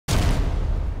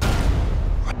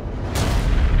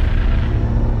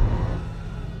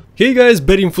Hey guys,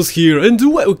 BadInfos here and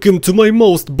welcome to my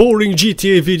most boring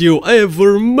GTA video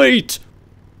ever made!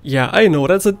 Yeah, I know,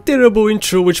 that's a terrible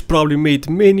intro which probably made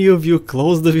many of you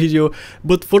close the video,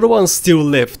 but for the ones still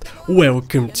left,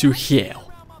 welcome to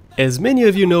hell! As many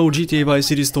of you know, GTA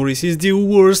VCS Stories is the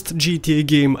worst GTA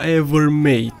game ever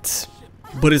made.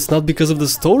 But it's not because of the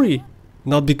story,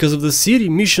 not because of the city,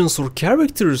 missions or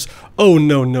characters. Oh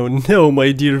no,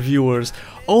 my dear viewers,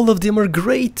 all of them are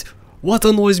great! What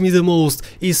annoys me the most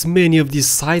is many of the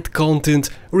side content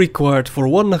required for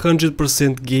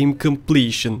 100% game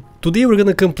completion. Today we're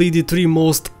gonna complete the 3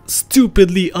 most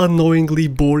stupidly, annoyingly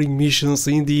boring missions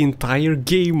in the entire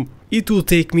game. It will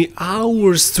take me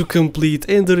hours to complete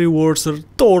and the rewards are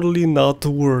totally not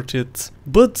worth it.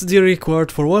 But they're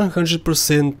required for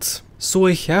 100%, so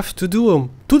I have to do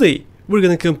them. Today we're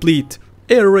gonna complete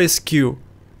Air Rescue,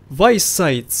 Vice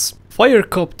Sites, Fire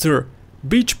Copter,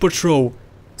 Beach Patrol.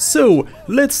 So,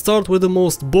 let's start with the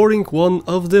most boring one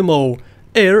of them all,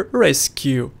 Air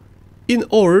Rescue. In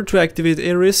order to activate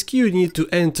Air Rescue, you need to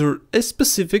enter a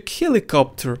specific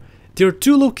helicopter. There are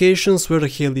 2 locations where the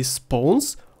heli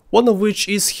spawns, one of which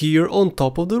is here on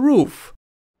top of the roof.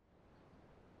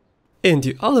 And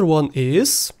the other one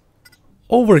is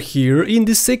over here in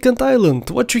the second island.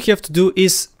 What you have to do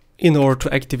is, in order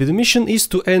to activate the mission, is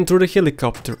to enter the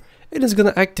helicopter. And it's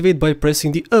gonna activate by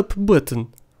pressing the up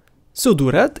button. So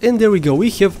do that, and there we go, we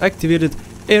have activated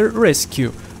Air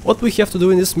Rescue. What we have to do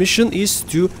in this mission is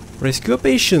to rescue a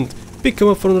patient, pick him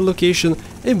up from the location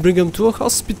and bring him to a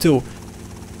hospital.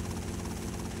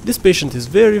 This patient is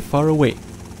very far away.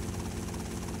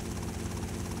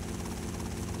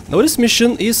 Now this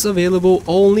mission is available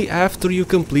only after you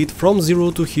complete From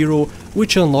Zero to Hero,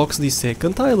 which unlocks the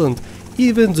second island.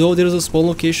 Even though there is a spawn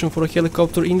location for a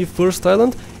helicopter in the first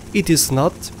island, it is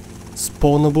not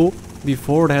spawnable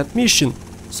before that mission.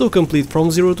 So complete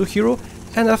From Zero to Hero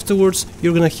and afterwards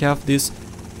you're gonna have this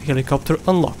helicopter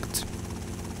unlocked.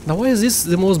 Now why is this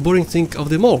the most boring thing of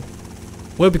them all?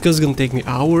 Well, because it's gonna take me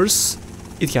hours.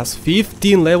 It has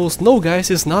 15 levels. No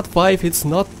guys, it's not 5, it's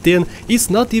not 10,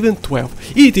 it's not even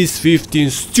 12. It is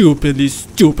 15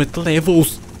 stupid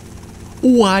levels.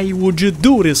 Why would you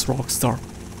do this, Rockstar?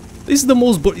 This is the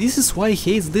most this is why I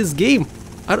hate this game.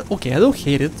 Okay, I don't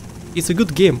hate it. It's a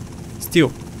good game.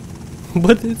 Still.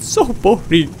 But it's so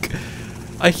boring.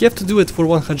 I have to do it for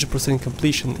 100%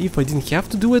 completion. If I didn't have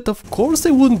to do it, of course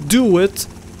I wouldn't do it.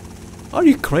 Are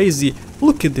you crazy?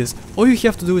 Look at this. All you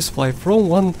have to do is fly from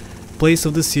one place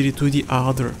of the city to the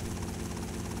other.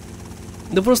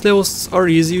 The first levels are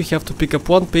easy. You have to pick up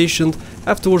one patient.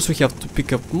 Afterwards we have to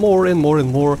pick up more and more and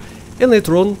more. And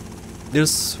later on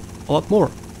there's a lot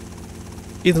more.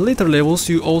 In the later levels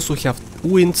you also have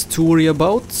wind to worry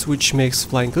about, which makes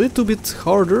flying a little bit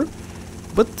harder.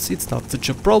 But it's not such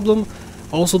a problem.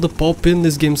 Also the pop-in,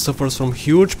 this game suffers from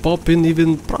huge pop-in,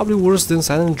 even probably worse than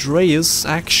San Andreas,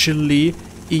 actually,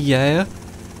 yeah.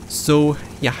 So,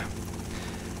 yeah.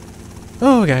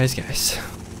 Oh, guys.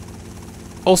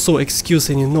 Also, excuse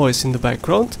any noise in the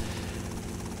background.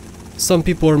 Some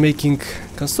people are making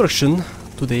construction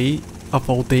today, of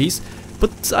all days,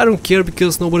 but I don't care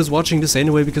because nobody's watching this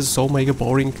anyway because it's so mega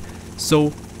boring.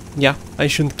 So, yeah, I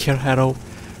shouldn't care at all.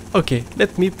 Okay,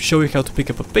 let me show you how to pick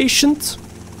up a patient.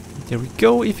 There we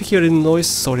go. If you hear any noise,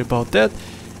 sorry about that.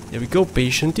 There we go,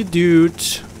 patient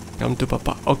dude. Come to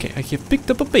papa. Okay, I have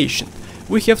picked up a patient.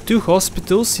 We have 2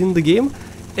 hospitals in the game,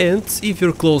 and if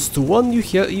you're close to one,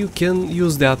 you can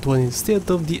use that one instead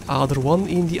of the other one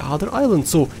in the other island.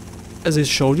 So, as I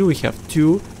showed you, we have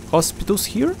 2 hospitals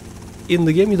here. In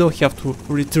the game, you don't have to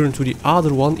return to the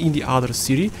other one in the other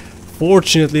city.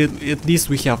 Fortunately, at least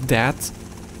we have that.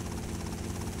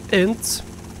 And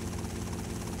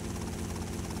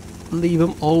leave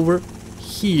them over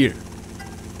here.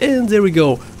 And there we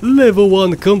go, level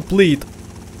 1 complete.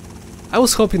 I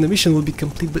was hoping the mission would be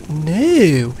complete, but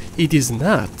no, it is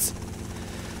not.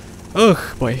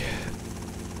 Oh boy.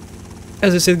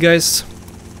 As I said, guys,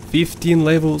 15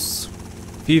 levels,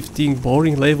 15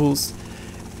 boring levels,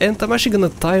 and I'm actually gonna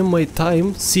time my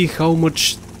time, see how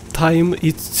much time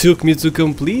it took me to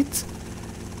complete.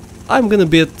 I'm gonna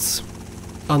bet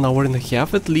an hour and a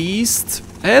half at least.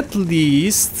 As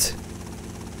you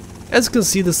can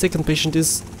see, the second patient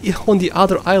is on the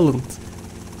other island.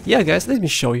 Yeah guys, let me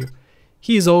show you.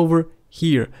 He's over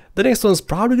here. The next one's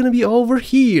probably gonna be over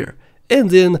here. And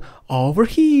then over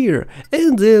here.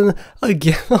 And then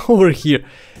again over here.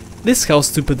 This is how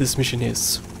stupid this mission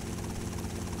is.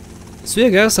 So yeah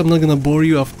guys, I'm not gonna bore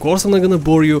you. Of course I'm not gonna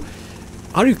bore you.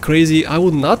 Are you crazy? I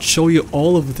would not show you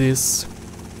all of this.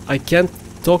 I can't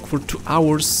talk for 2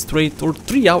 hours straight or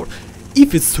 3 hours.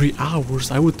 If it's 3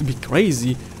 hours, I would be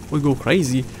crazy. We go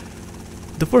crazy.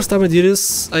 The first time I did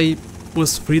this, I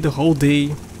was free the whole day,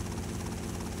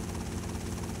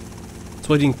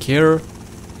 so I didn't care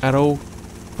at all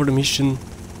for the mission,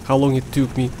 how long it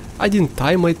took me. I didn't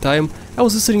time my time, I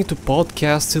was listening to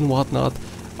podcasts and whatnot.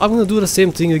 I'm gonna do the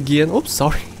same thing again. Oops,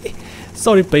 sorry.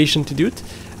 Sorry, patient dude.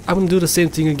 I'm gonna do the same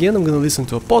thing again. I'm gonna listen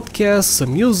to a podcast,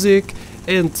 some music,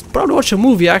 and probably watch a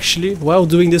movie actually while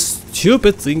doing this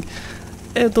stupid thing.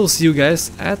 And I'll see you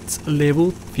guys at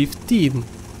level 15.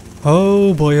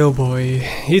 Oh boy,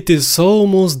 it is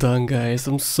almost done, guys.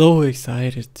 I'm so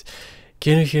excited.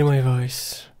 Can you hear my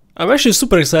voice? I'm actually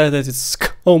super excited that it's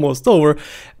almost over.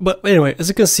 But anyway, as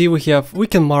you can see, we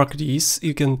can mark these.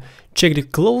 You can check the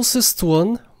closest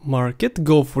one, mark it,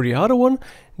 go for the other one,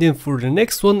 then for the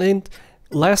next one, and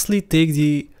lastly take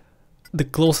the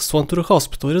closest one to the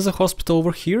hospital. There is a hospital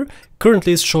over here.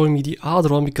 Currently it's showing me the other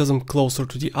one because I'm closer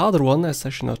to the other one. It's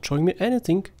actually not showing me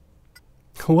anything.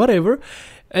 Whatever.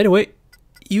 Anyway,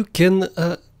 you can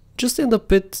just end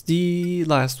up at the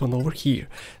last one over here.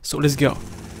 So let's go.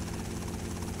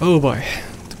 Oh boy,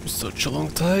 took me such a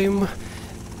long time.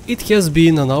 It has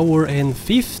been an hour and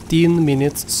 15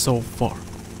 minutes so far.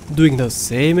 Doing the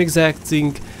same exact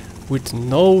thing with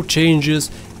no changes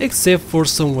except for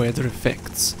some weather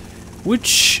effects,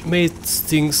 which made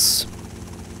things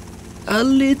a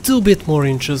little bit more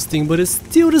interesting, but it's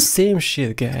still the same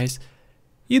shit, guys.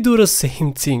 You do the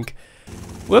same thing.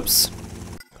 Whoops,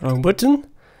 wrong button.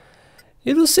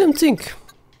 You do the same thing.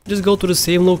 Just go to the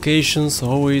same locations,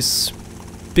 always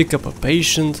pick up a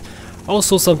patient.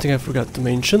 Also, something I forgot to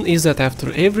mention is that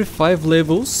after every 5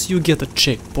 levels you get a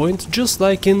checkpoint, just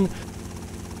like in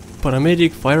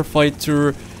paramedic,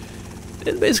 firefighter,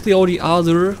 and basically all the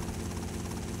other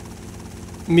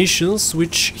missions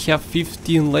which have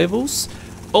 15 levels.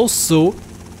 Also,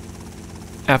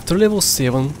 after level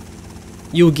 7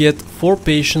 you get 4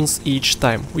 patients each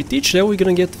time. With each level you're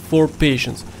gonna get 4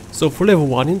 patients. So for level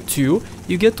 1 and 2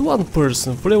 you get 1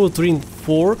 person, for level 3 and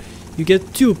 4 you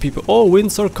get 2 people. Oh,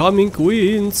 winds are coming,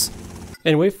 winds!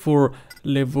 Anyway, for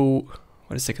level...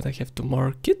 wait a second, I have to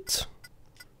mark it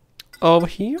over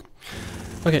here.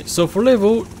 Okay, so for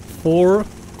level 4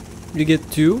 you get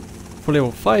 2, for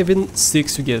level 5 and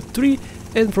 6 you get 3,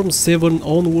 and from 7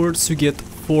 onwards you get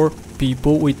 4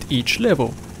 people with each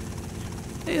level.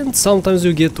 And sometimes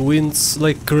you get winds,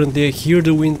 like currently I hear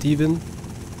the wind even.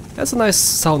 That's a nice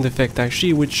sound effect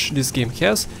actually, which this game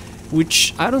has,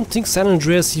 which I don't think San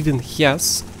Andreas even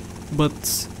has,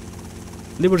 but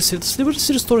Liberty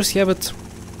City stores have it.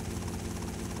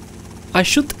 I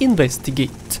should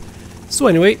investigate. So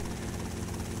anyway,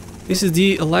 this is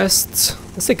the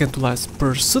second to last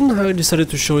person. I decided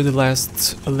to show you the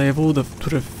last level to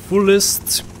the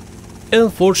fullest. And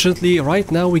unfortunately, right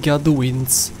now we got the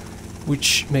winds,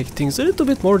 which make things a little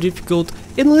bit more difficult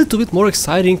and a little bit more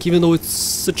exciting, even though it's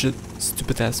such a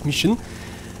stupid ass mission.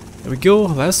 There we go,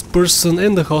 last person,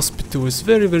 and the hospital is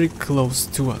very close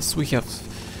to us. We have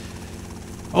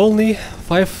only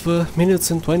 5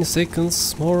 minutes and 20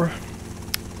 seconds more.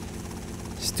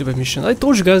 Stupid mission. I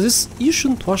told you guys you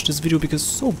shouldn't watch this video because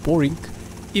it's so boring.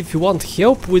 If you want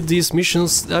help with these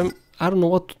missions, I don't know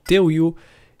what to tell you.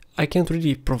 I can't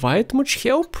really provide much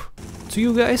help to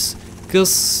you guys,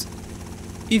 because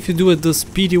if you do it the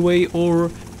speedy way or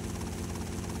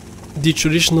the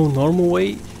traditional normal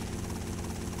way,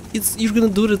 you're gonna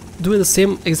do it the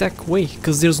same exact way,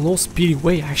 because there's no speedy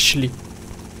way actually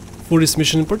for this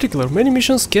mission in particular. Many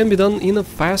missions can be done in a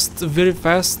very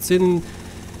fast, and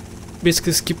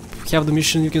basically skip half the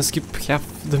mission. You can skip half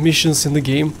the missions in the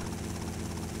game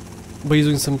by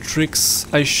using some tricks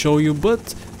I show you,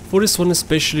 but for this one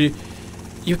especially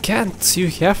you can't. You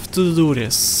have to do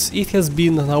this. It has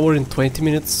been an hour and 20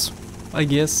 minutes, I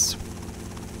guess,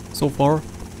 so far.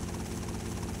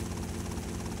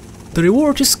 The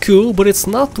reward is cool, but it's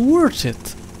not worth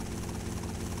it,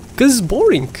 cause it's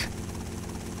boring.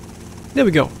 There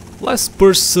we go. Last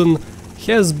person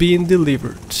has been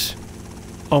delivered.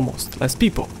 Almost. Last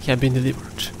people have been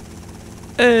delivered.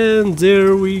 And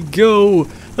there we go.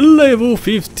 Level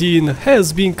 15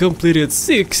 has been completed.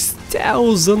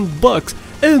 6,000 bucks.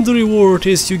 And the reward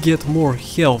is you get more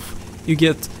health. You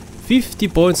get 50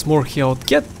 points more health.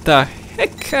 Get the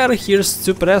heck out of here,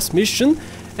 stupid ass mission.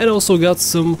 And also got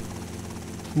some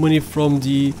money from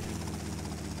the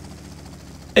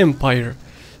Empire.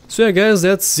 So yeah guys,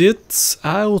 that's it.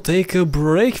 I'll take a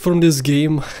break from this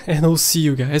game and I'll see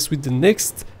you guys with the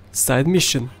next side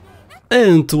mission.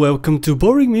 And welcome to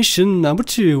boring mission number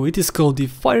 2. It is called the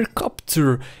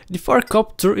Firecopter. The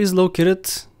Firecopter is located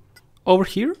over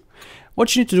here.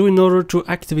 What you need to do in order to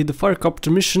activate the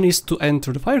Firecopter mission is to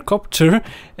enter the Firecopter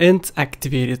and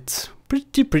activate it.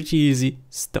 Pretty easy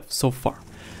stuff so far.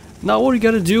 Now what you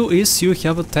gotta do is you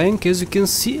have a tank, as you can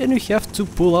see, and you have to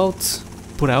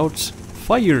put out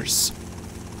fires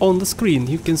on the screen.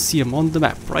 You can see them on the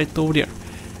map right over there.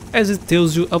 As it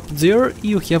tells you up there,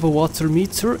 you have a water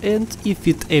meter, and if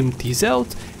it empties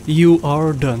out, you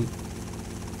are done.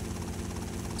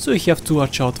 So you have to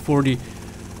watch out for the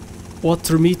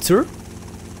water meter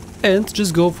and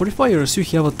just go for the fires. You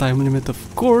have a time limit,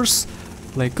 of course,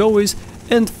 like always,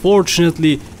 and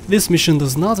fortunately this mission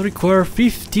does not require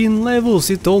 15 levels,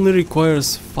 it only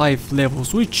requires 5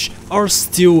 levels, which are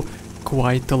still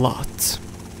quite a lot.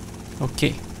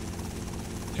 Okay,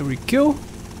 there we go.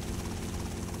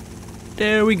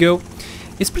 There we go.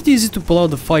 It's pretty easy to pull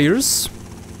out the fires,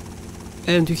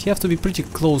 and you have to be pretty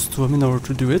close to them in order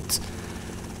to do it.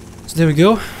 So there we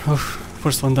go. Oh,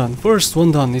 first one done. First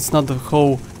one done. It's not the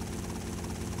whole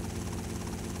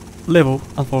level,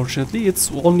 unfortunately.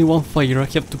 It's only one fire. I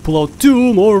have to pull out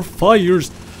 2 more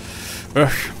fires.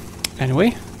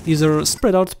 Anyway, these are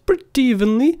spread out pretty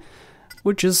evenly,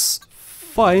 which is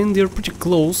fine. They're pretty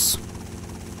close.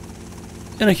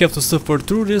 And I have to suffer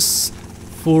through this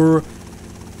for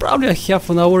probably a half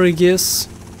an hour, I guess.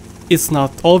 It's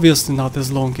not, obviously not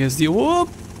as long as the... Whoop!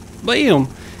 Bam!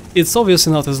 It's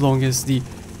obviously not as long as the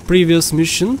previous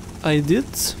mission I did.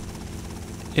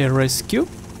 Air rescue.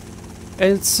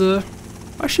 And it's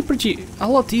actually a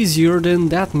lot easier than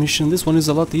that mission. This one is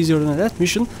a lot easier than that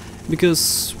mission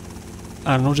because,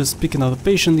 I don't know, just picking out a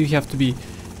patient, you have to be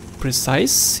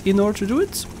precise in order to do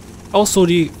it. Also,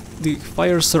 the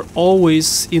fires are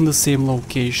always in the same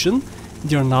location.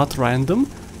 They are not random.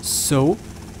 So,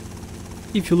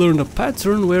 if you learn a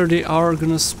pattern where they are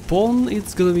gonna spawn,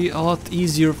 it's gonna be a lot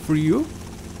easier for you.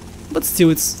 But still,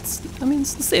 I mean,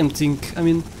 it's the same thing. I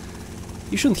mean,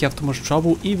 you shouldn't have too much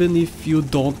trouble even if you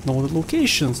don't know the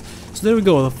locations. So there we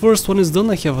go. The first one is done.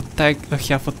 I have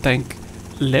a tank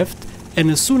left,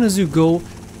 and as soon as you go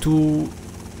to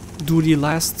do the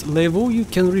last level, you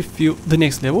can refill the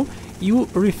next level. You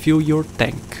refill your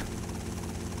tank.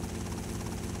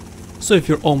 So if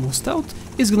you're almost out,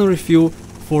 it's gonna refill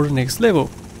for the next level,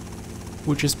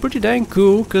 which is pretty dang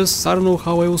cool, because I don't know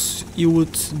how else you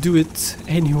would do it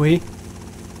anyway.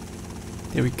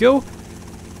 There we go.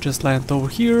 Just land over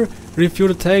here, refuel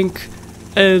the tank,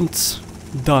 and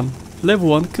done. Level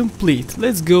 1 complete.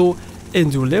 Let's go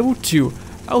and do level 2.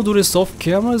 I'll do this off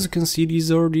camera. As you can see,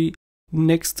 these are the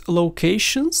next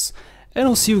locations, and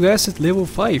I'll see you guys at level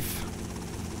 5.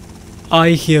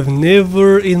 I have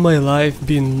never in my life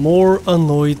been more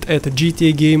annoyed at a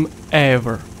GTA game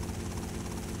ever.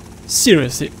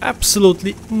 Seriously,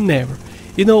 absolutely never.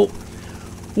 You know,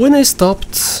 when I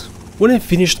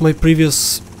finished my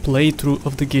previous playthrough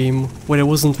of the game, when I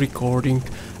wasn't recording,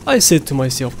 I said to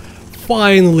myself,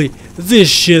 finally, this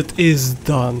shit is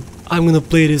done. I'm gonna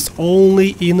play this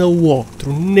only in a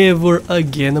walkthrough. Never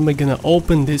again am I gonna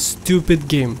open this stupid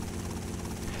game.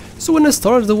 So when I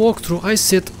started the walkthrough, I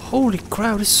said, holy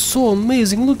crap, this is so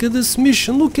amazing. Look at this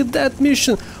mission, look at that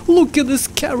mission, look at this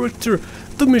character.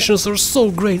 The missions are so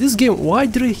great. This game, why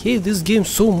did I hate this game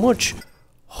so much?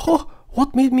 Huh,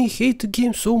 what made me hate the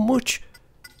game so much?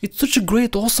 It's such a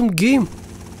great, awesome game.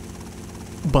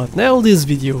 But now this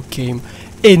video came,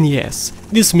 and yes,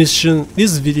 this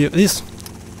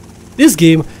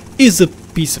game is a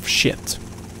piece of shit.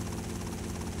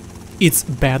 It's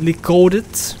badly coded.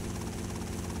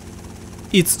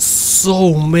 It's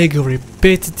so mega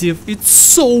repetitive. It's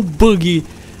so buggy.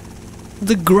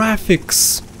 The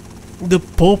graphics, the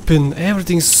popping,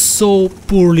 everything's so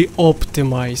poorly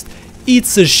optimized.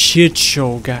 It's a shit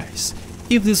show, guys.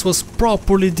 If this was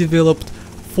properly developed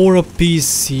for a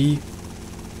PC,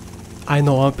 I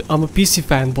know I'm a PC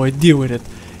fanboy, deal with it.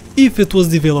 If it was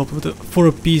developed for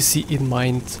a PC in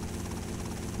mind,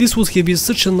 this would have been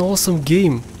such an awesome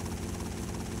game.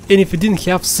 And if it didn't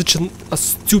have such a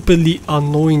stupidly,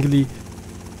 annoyingly,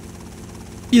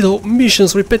 you know,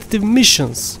 missions, repetitive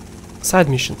missions, side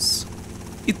missions,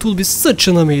 it would be such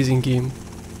an amazing game.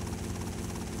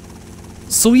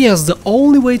 So yes, the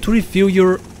only way to refill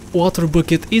your water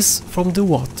bucket is from the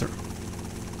water.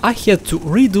 I had to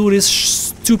redo this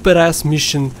stupid ass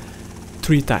mission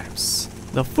 3 times.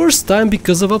 The first time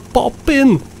because of a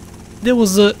pop-in. There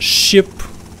was a ship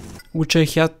which I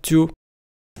had to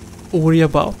worry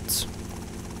about.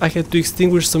 I had to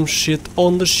extinguish some shit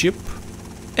on the ship,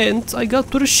 and I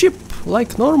got to the ship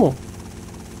like normal.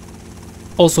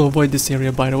 Also avoid this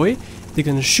area, by the way. They're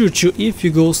gonna shoot you if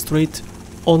you go straight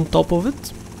on top of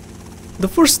it. The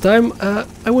first time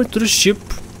I went to the ship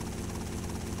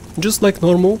just like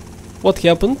normal. What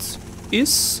happened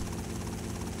is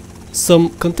some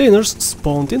containers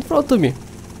spawned in front of me.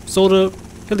 So the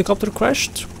helicopter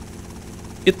crashed.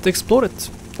 It exploded.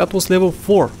 That was level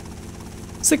 4.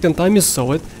 Second time you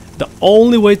saw it, the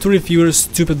only way to refill your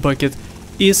stupid bucket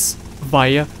is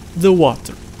via the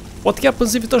water. What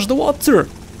happens if you touch the water?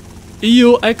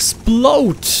 You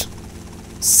explode!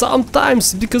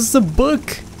 Sometimes because it's a bug.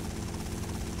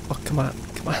 Oh, come on,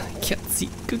 I can't see.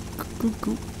 Go.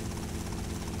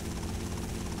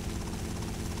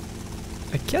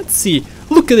 I can't see.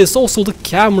 Look at this, also the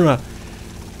camera.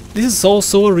 This is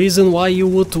also a reason why you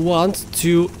would want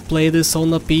to play this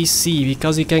on a PC,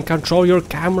 because you can control your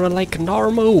camera like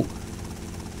normal.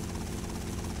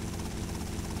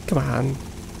 Come on,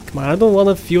 I don't want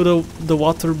to fill the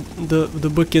water,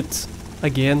 the bucket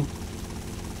again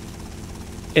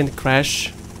and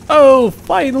crash. Oh,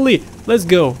 finally, let's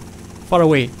go, far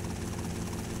away.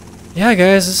 Yeah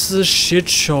guys, this is a shit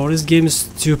show, this game is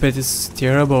stupid, it's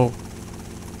terrible.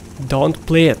 Don't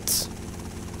play it.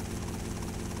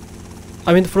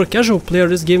 I mean, for a casual player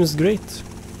this game is great.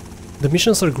 The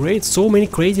missions are great, so many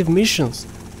creative missions.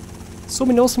 So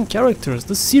many awesome characters.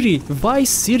 The city, Vice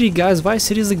City guys, Vice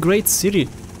City is a great city.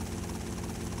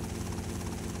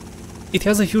 It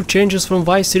has a few changes from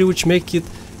Vice City which make it,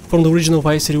 from the original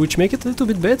Vice City, which make it a little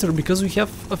bit better, because we have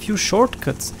a few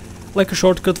shortcuts. Like a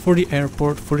shortcut for the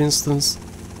airport, for instance.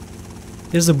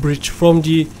 There's a bridge from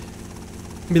the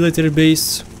military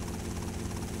base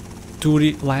to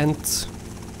the land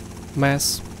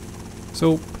mass.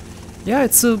 So yeah,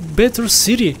 it's a better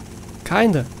city,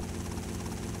 kinda.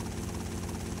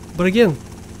 But again,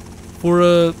 for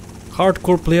a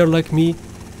hardcore player like me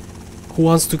who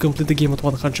wants to complete the game at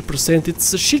 100%,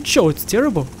 it's a shit show, it's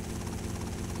terrible.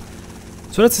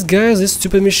 So that's it guys, this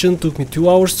stupid mission took me 2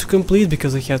 hours to complete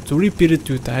because I had to repeat it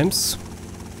 2 times.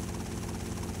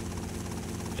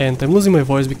 And I'm losing my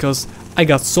voice because I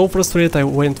got so frustrated I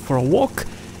went for a walk.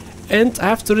 And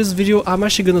after this video I'm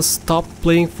actually gonna stop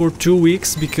playing for 2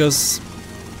 weeks because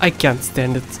I can't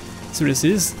stand it.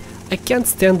 Seriously, I can't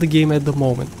stand the game at the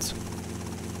moment.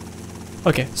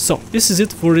 Okay, so this is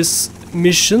it for this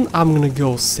mission. I'm gonna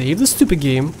go save the stupid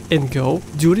game and go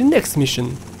do the next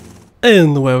mission.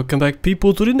 And welcome back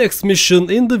people to the next mission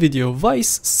in the video.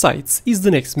 Vice Sites is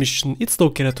the next mission. It's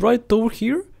located right over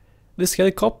here, this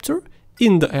helicopter,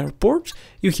 in the airport.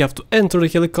 You have to enter the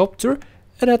helicopter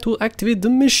and that will activate the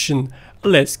mission.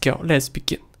 Let's go, let's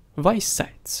begin. Vice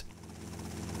Sites.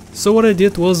 So what I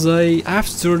did was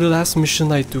after the last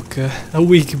mission I took a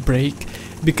week break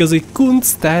because I couldn't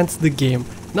stand the game.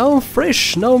 Now I'm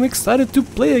fresh, now I'm excited to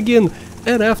play again,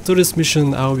 and after this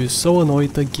mission I'll be so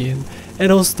annoyed again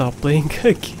and I'll stop playing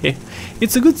again.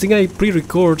 It's a good thing I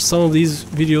pre-record some of these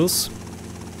videos.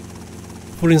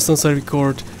 For instance, I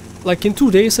record, like in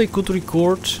 2 days I could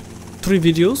record 3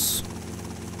 videos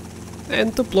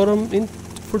and upload them in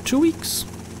for 2 weeks.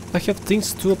 I have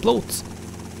things to upload,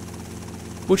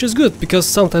 which is good because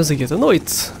sometimes I get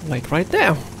annoyed, like right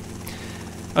now.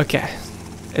 Okay,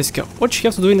 let's go. What you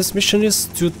have to do in this mission is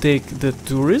to take the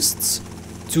tourists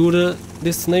to the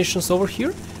destinations over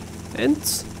here and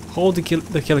hold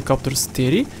the helicopter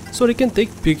steady so they can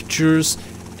take pictures,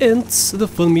 and the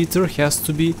fun meter has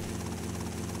to be,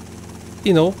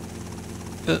 you know,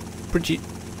 pretty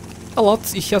a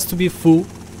lot. It has to be full,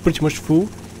 pretty much full,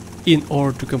 in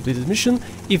order to complete the mission.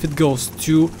 If it goes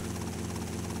too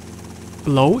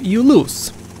low, you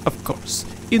lose, of course.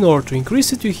 In order to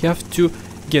increase it, you have to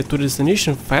get to the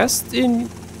destination fast,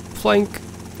 and flying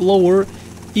lower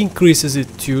increases it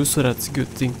too, so that's a good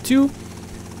thing too.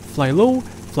 Fly low,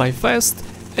 fly fast,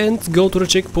 and go to the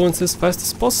checkpoints as fast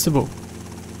as possible.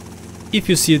 If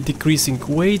you see it decreasing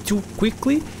way too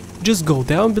quickly, just go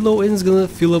down below and it's gonna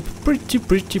fill up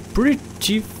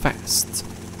pretty fast.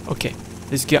 Okay,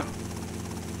 let's go.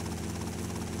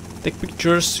 Take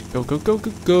pictures,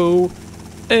 go,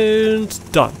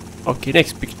 and done. Okay,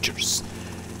 next pictures.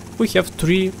 We have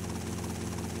 3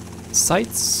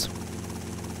 sites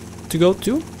to go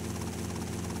to.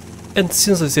 And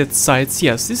since I said sites,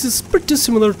 yes, this is pretty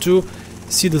similar to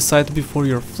see the site before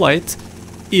your flight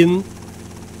in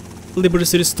Liberty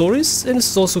City Stories, and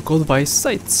it's also called Vice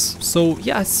Sites. So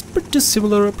yeah, it's pretty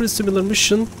similar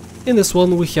mission. In this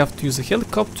one we have to use a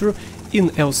helicopter. In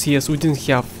LCS we didn't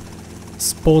have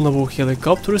spawnable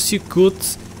helicopters. You could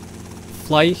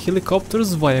fly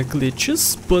helicopters via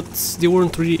glitches, but they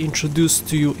weren't really introduced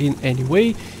to you in any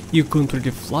way. You couldn't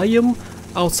really fly them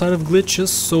outside of glitches.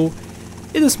 So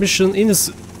in this mission, in this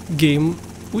game,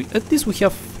 at least we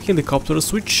have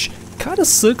helicopters, which kinda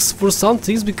sucks for some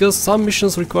things because some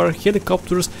missions require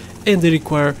helicopters and they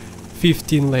require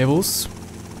 15 levels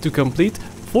to complete.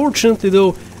 Fortunately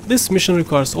though, this mission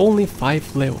requires only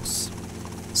 5 levels.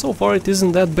 So far it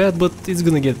isn't that bad, but it's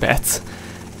gonna get bad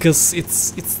because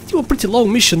it's still a pretty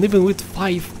long mission even with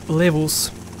 5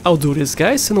 levels. I'll do this,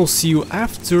 guys, and I'll see you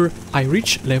after I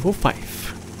reach level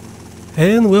 5.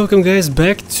 And welcome, guys,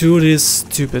 back to this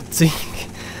stupid thing.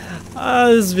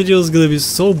 This video is gonna be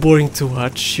so boring to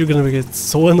watch. You're gonna get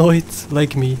so annoyed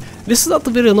like me. This is not a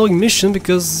very annoying mission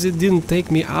because it didn't take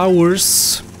me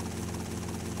hours.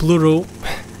 Plural.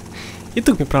 It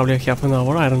took me probably half an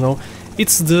hour, I don't know.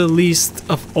 It's the least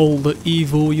of all the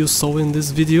evil you saw in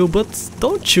this video, but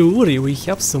don't you worry, we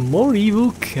have some more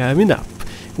evil coming up.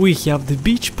 We have the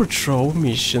beach patrol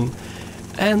mission.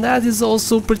 And that is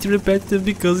also pretty repetitive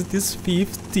because it is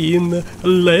 15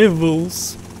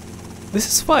 levels. This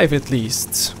is 5 at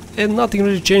least, and nothing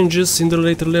really changes in the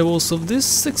later levels of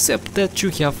this, except that you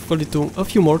have a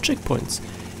few more checkpoints.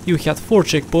 You had 4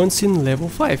 checkpoints in level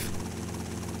 5.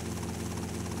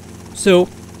 So,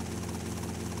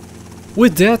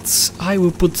 with that, I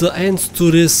will put the end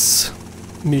to this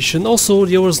mission. Also,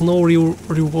 there was no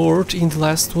reward in the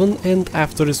last one, and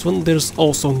after this one there's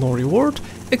also no reward,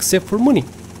 except for money.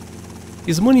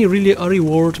 Is money really a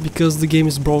reward because the game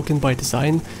is broken by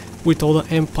design? With all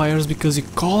the empires, because you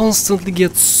constantly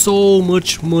get so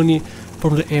much money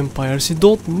from the empires. You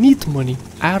don't need money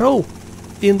at all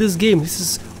in this game. This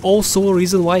is also a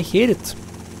reason why I hate it.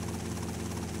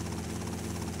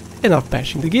 Enough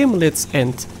bashing the game, let's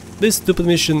end this stupid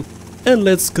mission and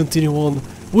let's continue on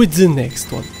with the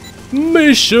next one.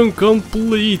 Mission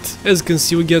complete! As you can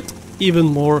see, we get even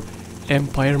more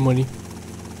empire money.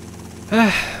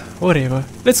 Whatever,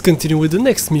 let's continue with the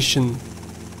next mission.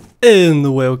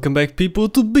 And welcome back, people,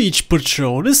 to Beach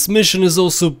Patrol. This mission is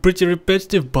also pretty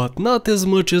repetitive, but not as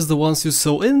much as the ones you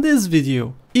saw in this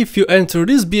video. If you enter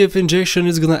this BF injection,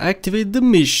 it's gonna activate the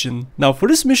mission. Now for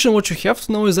this mission, what you have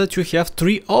to know is that you have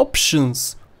 3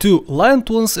 options. 2 land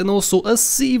ones and also a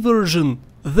sea version.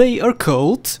 They are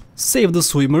called Save the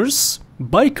Swimmers,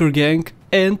 Biker Gang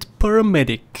and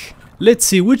Paramedic. Let's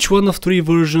see which one of 3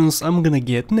 versions I'm gonna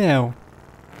get now.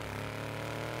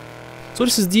 So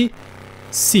this is the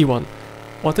C1.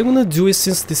 What I'm gonna do is,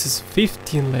 since this is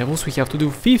 15 levels, we have to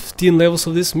do 15 levels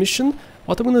of this mission.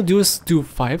 What I'm gonna do is do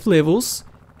 5 levels,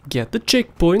 get the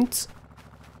checkpoint,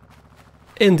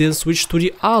 and then switch to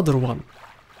the other one.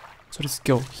 So let's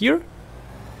go here,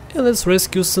 and let's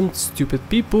rescue some stupid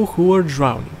people who are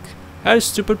drowning. Hi,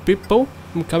 stupid people,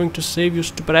 I'm coming to save you,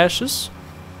 stupid asses.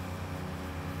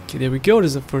 Okay, there we go,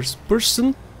 there's the first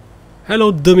person.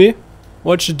 Hello, dummy,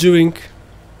 what you doing?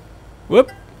 Whoop.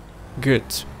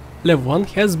 Good. Level 1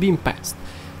 has been passed.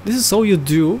 This is all you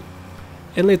do,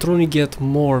 and later on you get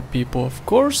more people, of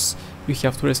course. You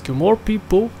have to rescue more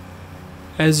people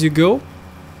as you go.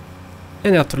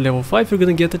 And after level 5 you're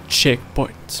gonna get a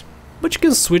checkpoint. But you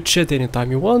can switch at any time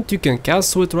you want. You can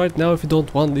cancel it right now if you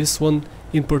don't want this one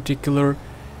in particular,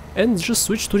 and just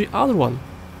switch to the other one.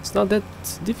 It's not that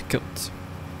difficult,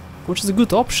 which is a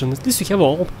good option. At least you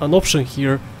have an option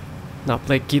here, not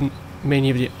like in many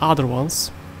of the other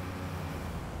ones.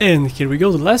 And here we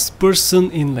go, the last person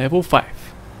in level 5.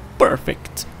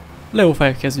 Perfect. Level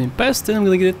 5 has been passed and I'm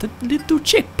gonna get a little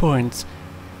checkpoint.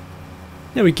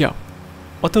 There we go.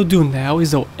 What I'll do now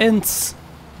is I'll end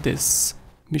this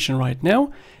mission right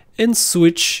now and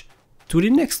switch to the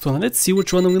next one. Let's see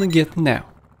which one I'm gonna get now.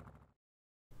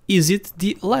 Is it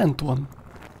the land one?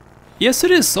 Yes, it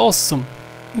is. Awesome.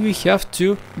 We have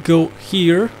to go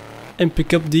here and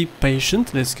pick up the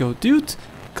patient. Let's go, dude.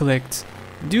 Collect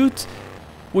dude.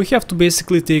 We have to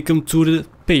basically take him to the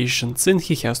patients and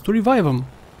he has to revive him.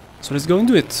 So let's go and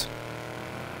do it.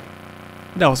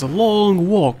 That was a long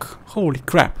walk. Holy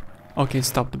crap. Okay,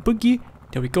 stop the buggy.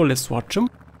 There we go, let's watch him.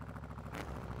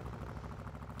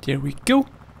 There we go.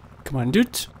 Come on,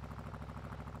 dude.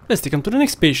 Let's take him to the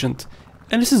next patient.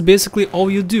 And this is basically all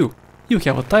you do. You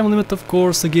have a time limit, of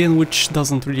course, again, which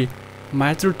doesn't really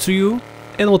matter to you.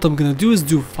 And what I'm gonna do is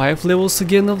do 5 levels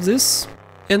again of this.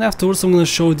 And afterwards I'm gonna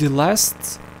show the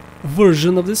last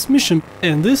version of this mission.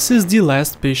 And this is the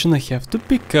last patient I have to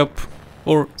pick up.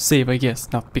 Or save, I guess,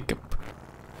 not pick up.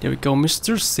 There we go,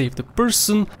 mister, save the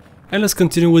person. And let's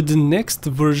continue with the next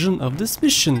version of this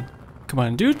mission. Come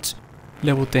on, dude.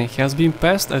 Level 10 has been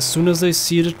passed as soon as I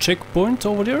see the checkpoint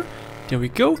over there. There we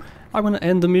go. I'm gonna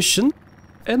end the mission.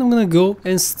 And I'm gonna go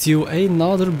and steal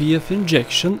another BF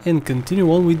injection and continue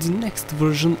on with the next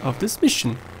version of this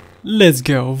mission. Let's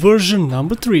go, version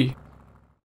number 3.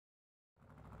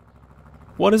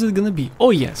 What is it gonna be?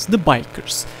 Oh yes, the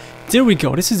bikers. There we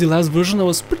go, this is the last version. I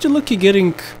was pretty lucky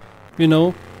getting, you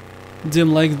know,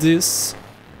 them like this.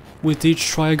 With each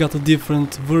try I got a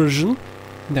different version.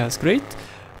 That's great.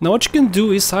 Now what you can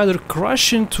do is either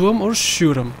crash into them or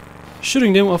shoot them.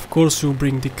 Shooting them, of course, will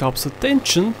bring the cops'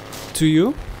 attention to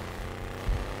you.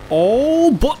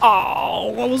 Oh, but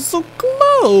oh, I was so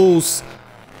close!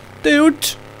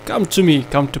 Dude, come to me,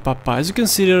 come to Papa. As you can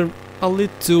see, they're a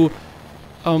little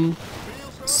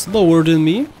slower than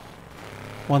me.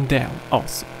 One down,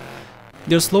 awesome.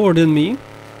 They're slower than me,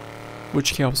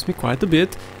 which helps me quite a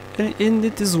bit. And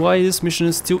it is why this mission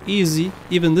is still easy.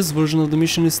 Even this version of the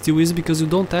mission is still easy because you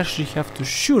don't actually have to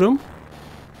shoot them.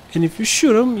 And if you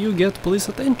shoot them, you get police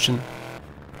attention.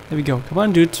 There we go, come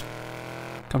on dude.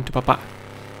 Come to Papa.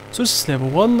 So this is level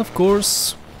 1, of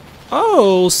course.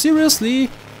 Oh, seriously?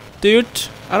 Dude,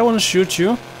 I don't want to shoot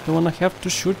you. I don't want to have to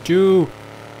shoot you.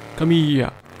 Come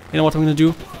here. You know what I'm gonna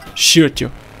do? Shoot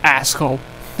you, asshole.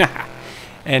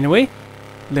 Anyway,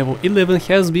 level 11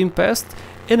 has been passed.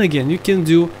 And again, you can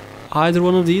do either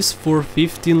one of these for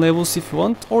 15 levels if you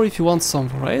want, or if you want some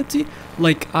variety,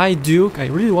 like I do. I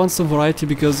really want some variety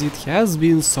because it has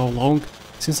been so long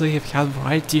since I have had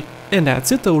variety. And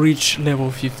that's it, I'll reach level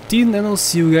 15 and I'll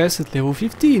see you guys at level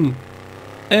 15.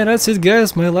 And that's it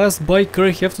guys, my last biker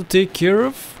I have to take care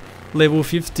of. Level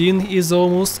 15 is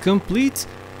almost complete.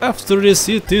 After this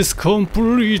it is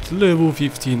complete. Level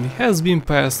 15 has been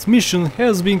passed, mission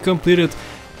has been completed,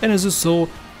 and as you saw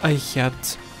I had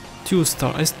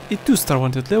 2-star, a 2-star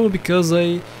wanted level because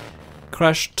I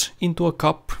crashed into a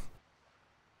cup.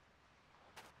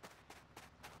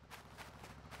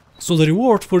 So the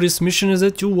reward for this mission is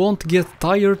that you won't get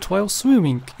tired while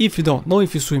swimming. If you don't know,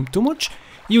 if you swim too much,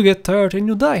 you get tired and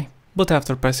you die. But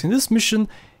after passing this mission,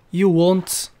 you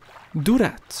won't do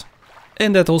that.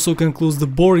 And that also concludes the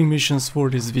boring missions for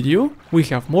this video. We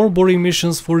have more boring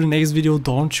missions for the next video,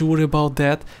 don't you worry about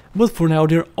that. But for now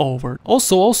they're over.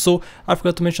 Also, I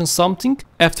forgot to mention something.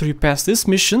 After you pass this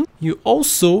mission, you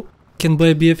also can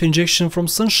buy BF injection from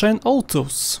Sunshine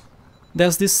Autos.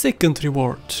 That's the second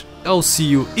reward. I'll see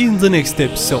you in the next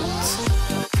episode.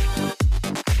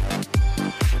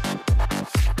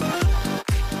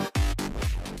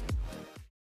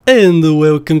 And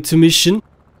welcome to mission.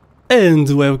 And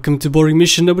welcome to boring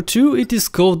mission number 2. It is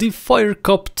called the Fire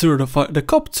Copter. The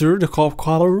Copter.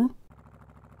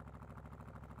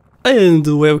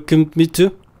 And welcome me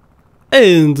to.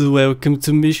 And welcome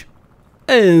to me.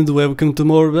 And welcome to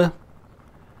Morba.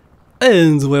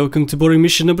 And welcome to boring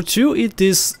mission number 2. It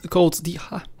is called the